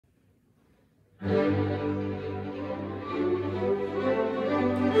Music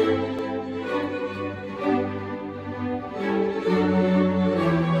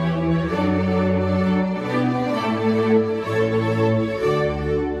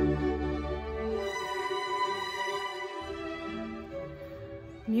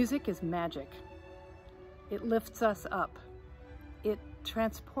is magic. It lifts us up. It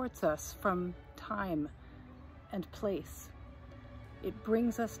transports us from time and place. It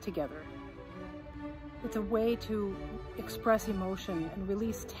brings us together. It's a way to express emotion and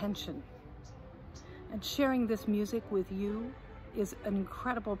release tension. And sharing this music with you is an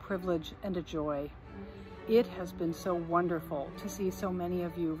incredible privilege and a joy. It has been so wonderful to see so many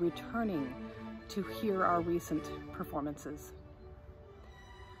of you returning to hear our recent performances.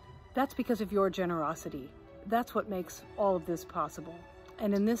 That's because of your generosity. That's what makes all of this possible.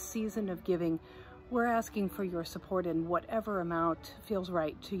 And in this season of giving, we're asking for your support in whatever amount feels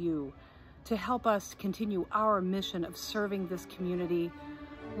right to you to help us continue our mission of serving this community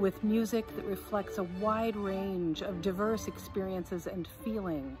with music that reflects a wide range of diverse experiences and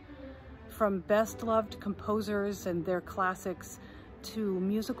feeling, from best-loved composers and their classics to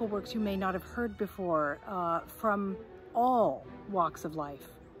musical works you may not have heard before, from all walks of life.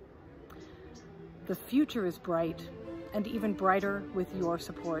 The future is bright, and even brighter with your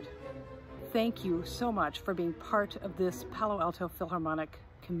support. Thank you so much for being part of this Palo Alto Philharmonic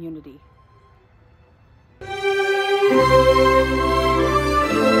community.